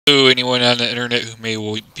Hello, anyone on the internet who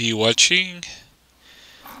may be watching.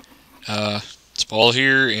 It's Paul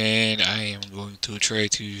here, and I am going to try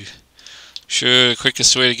to show the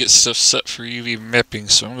quickest way to get stuff set for UV mapping.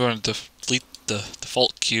 So I'm going to delete the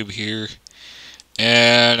default cube here,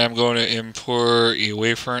 and I'm going to import a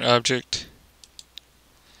wavefront object.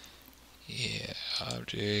 Yeah,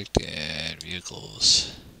 object and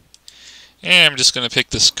vehicles. And I'm just going to pick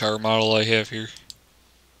this car model I have here.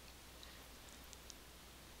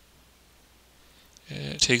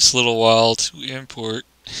 And it takes a little while to import.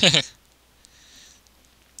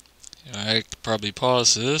 I could probably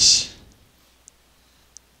pause this.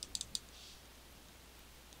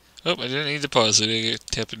 Oh, I didn't need to pause it.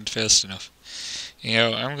 It happened fast enough.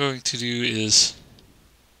 And what I'm going to do is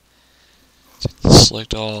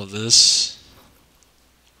select all of this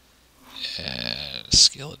and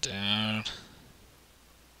scale it down.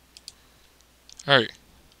 Alright.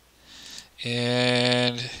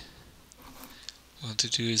 And what I want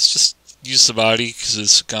to do is just use the body because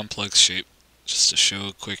it's a complex shape. Just to show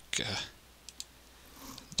a quick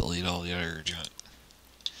delete all the other junk.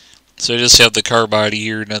 So I just have the car body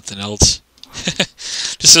here, nothing else.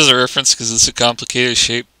 Just as a reference because it's a complicated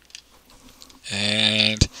shape.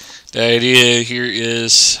 And the idea here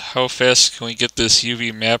is how fast can we get this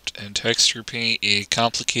UV mapped and texture paint a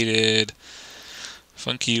complicated,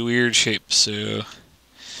 funky, weird shape. So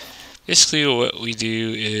basically what we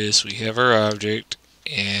do is we have our object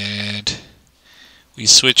and we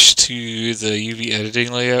switch to the UV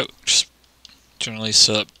editing layout, which is generally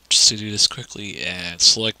set up just to do this quickly, and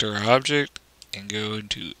select our object and go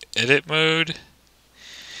into edit mode.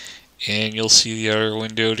 And you'll see the outer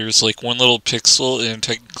window, there's like one little pixel, and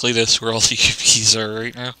technically that's where all the UVs are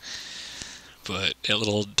right now. But that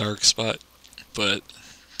little dark spot. But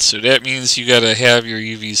so that means you gotta have your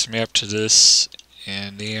UVs mapped to this,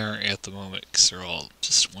 and they aren't at the moment because they're all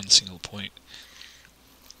just one single point.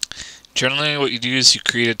 Generally what you do is you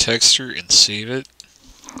create a texture and save it.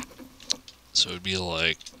 So it'd be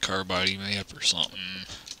like car body map or something.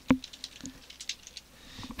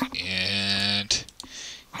 And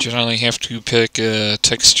generally have to pick a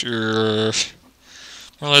texture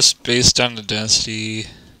more or less based on the density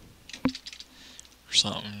or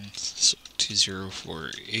something. So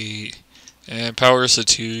 2048 and powers of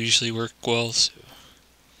 2 usually work well. So.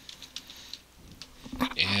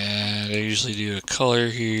 And I usually do a color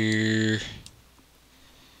here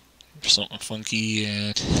or something funky,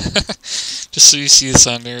 and just so you see this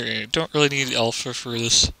on there. And don't really need alpha for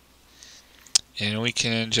this. And we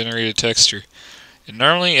can generate a texture. And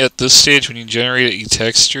normally at this stage when you generate a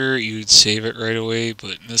texture, you'd save it right away,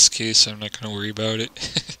 but in this case I'm not going to worry about it.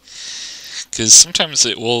 Because sometimes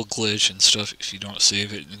it will glitch and stuff if you don't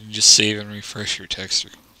save it, and you just save and refresh your texture.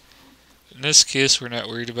 In this case we're not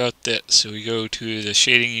worried about that, so we go to the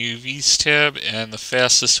Shading UVs tab, and the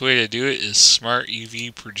fastest way to do it is Smart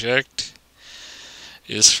UV Project.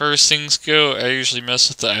 As far as things go, I usually mess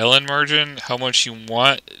with the island margin. How much you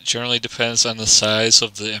want generally depends on the size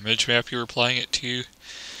of the image map you're applying it to.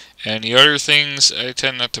 And the other things I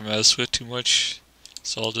tend not to mess with too much.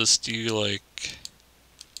 So I'll just do like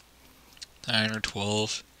 9 or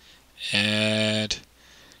 12. And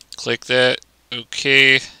click that.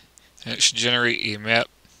 OK. And it should generate a map.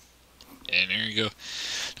 And there you go.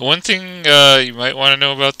 The one thing you might want to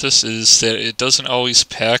know about this is that it doesn't always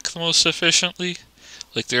pack the most efficiently.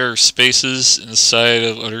 Like there are spaces inside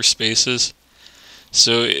of other spaces,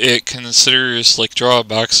 so it considers like draw a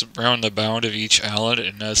box around the bound of each island,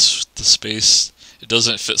 and that's the space. It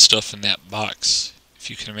doesn't fit stuff in that box, if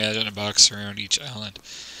you can imagine a box around each island.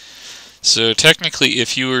 So technically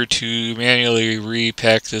if you were to manually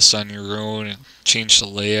repack this on your own and change the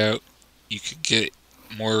layout, you could get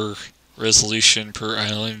more resolution per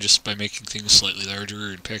island just by making things slightly larger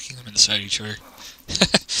and packing them inside each other.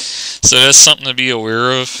 So that's something to be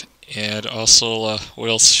aware of. And also, what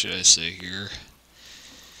else should I say here?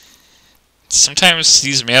 Sometimes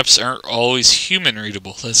these maps aren't always human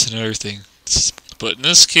readable. That's another thing. But in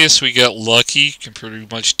this case we got lucky. You can pretty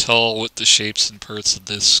much tell what the shapes and parts of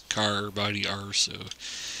this car body are, so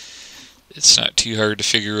it's not too hard to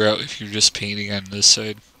figure out if you're just painting on this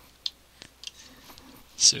side.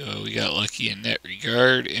 So we got lucky in that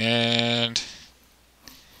regard. And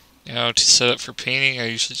now to set up for painting, I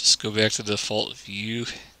usually just go back to the default view.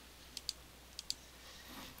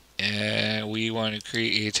 And we want to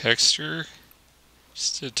create a texture.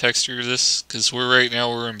 Just to texture this, because right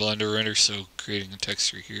now we're in Blender Render, so creating a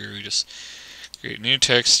texture here, we just create a new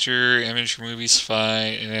texture, image movie's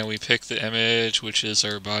fine, and then we pick the image, which is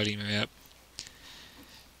our body map.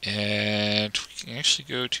 And we can actually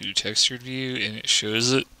go to textured view, and it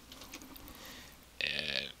shows it.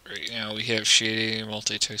 And now we have shading,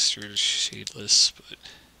 multi-texture, shadeless, but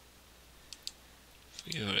if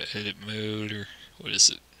we go to edit mode, or what is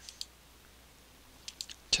it?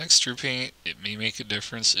 Texture paint, it may make a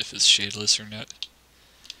difference if it's shadeless or not.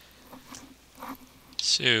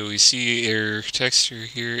 So we see our texture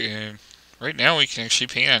here, and right now we can actually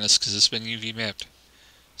paint on this because it's been UV mapped.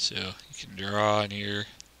 So you can draw on here,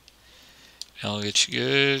 and it'll get you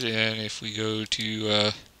good. And if we go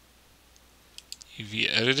to UV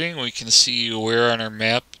editing, we can see where on our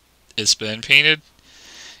map it's been painted.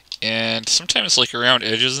 And sometimes, like around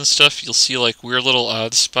edges and stuff, you'll see like weird little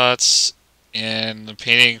odd spots, and the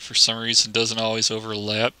painting for some reason doesn't always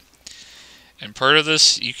overlap. And part of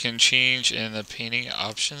this you can change in the painting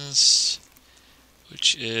options,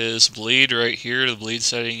 which is bleed right here. The bleed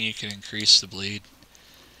setting, you can increase the bleed.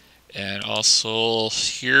 And also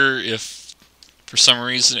here, if for some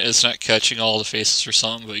reason it's not catching all the faces or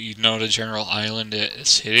something, but you know the general island that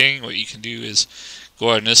it's hitting, what you can do is go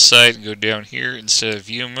on this side and go down here. Instead of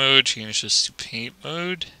view mode, change this to paint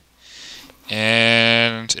mode.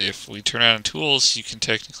 And if we turn on tools, you can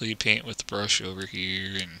technically paint with the brush over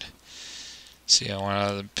here. And see, I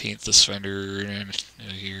want to paint this fender, and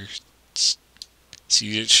here,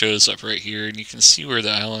 see, it shows up right here, and you can see where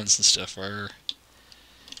the islands and stuff are.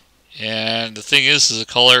 And the thing is the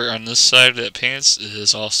color on this side that paints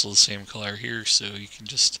is also the same color here, so you can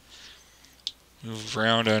just move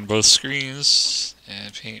around on both screens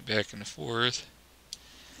and paint back and forth.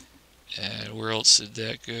 And where else did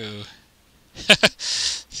that go?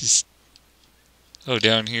 Oh,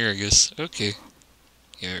 down here, I guess. Okay.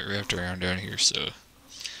 Yeah, it wrapped around down here, so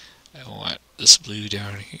I want this blue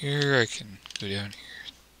down here. I can go down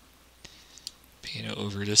here, paint it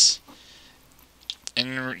over this.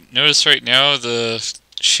 And notice right now the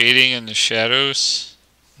shading and the shadows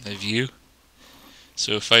in the view.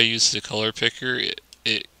 So if I use the color picker,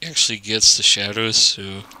 it actually gets the shadows.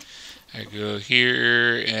 So I go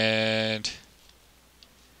here and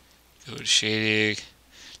go to shading.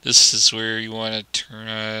 This is where you want to turn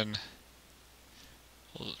on.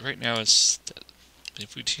 Well, right now it's.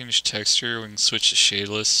 If we change texture, we can switch to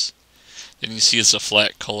shadeless. Then you see it's a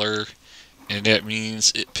flat color, and that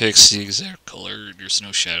means it picks the exact color. There's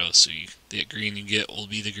no shadow, so that green you get will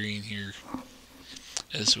be the green here.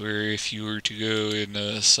 As where if you were to go in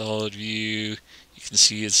a solid view, you can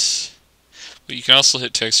see it's. But you can also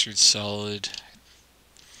hit textured solid.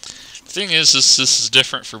 The thing is, this is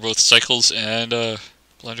different for both Cycles and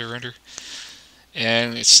Blender Render.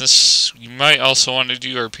 And since you might also want to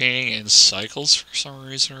do our painting in Cycles for some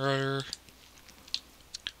reason or other.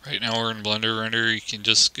 Right now we're in Blender Render. You can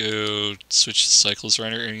just go switch to Cycles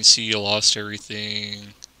Render, and you see you lost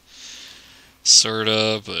everything.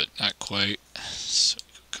 Sorta, but not quite. So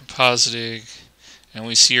compositing, and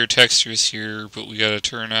we see our textures here, but we gotta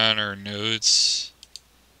turn on our nodes.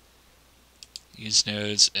 Use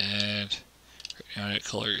nodes, and right now that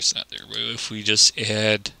color is not there. But if we just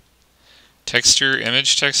add texture,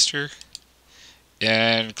 image texture,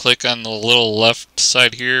 and click on the little left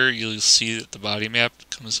side here, you'll see that the body map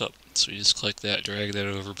comes up. So you just click that, drag that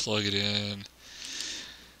over, plug it in.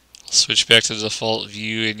 I'll switch back to the default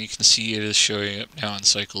view, and you can see it is showing up now in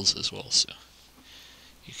Cycles as well. So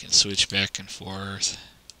you can switch back and forth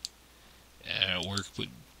and work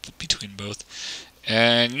between both.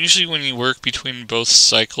 And usually when you work between both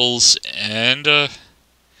Cycles and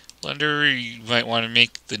Blender, you might want to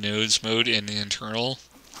make the nodes mode in the internal.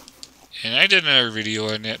 And I did another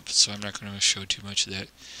video on that, so I'm not going to show too much of that.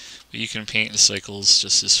 But you can paint the Cycles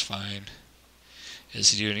just as fine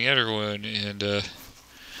as you do any other one. And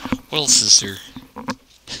what else is there? I'm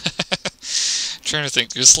trying to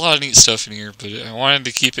think. There's a lot of neat stuff in here, but I wanted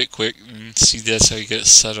to keep it quick and see that's how you get it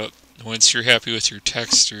set up. Once you're happy with your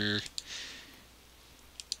texture,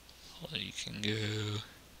 you can go.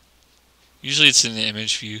 Usually it's in the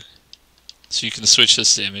image view, so you can switch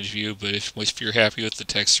this to image view. But if you're happy with the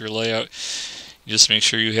texture layout, you just make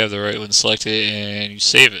sure you have the right one selected and you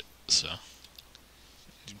save it. So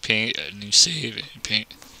you paint and you save and you paint.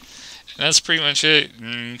 And that's pretty much it.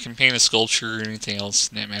 And you can paint a sculpture or anything else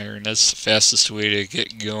in that matter, and that's the fastest way to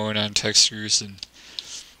get going on textures and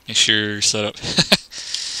make sure you're set up.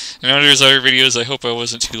 I know there's other videos. I hope I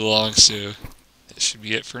wasn't too long, so that should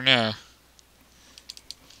be it for now.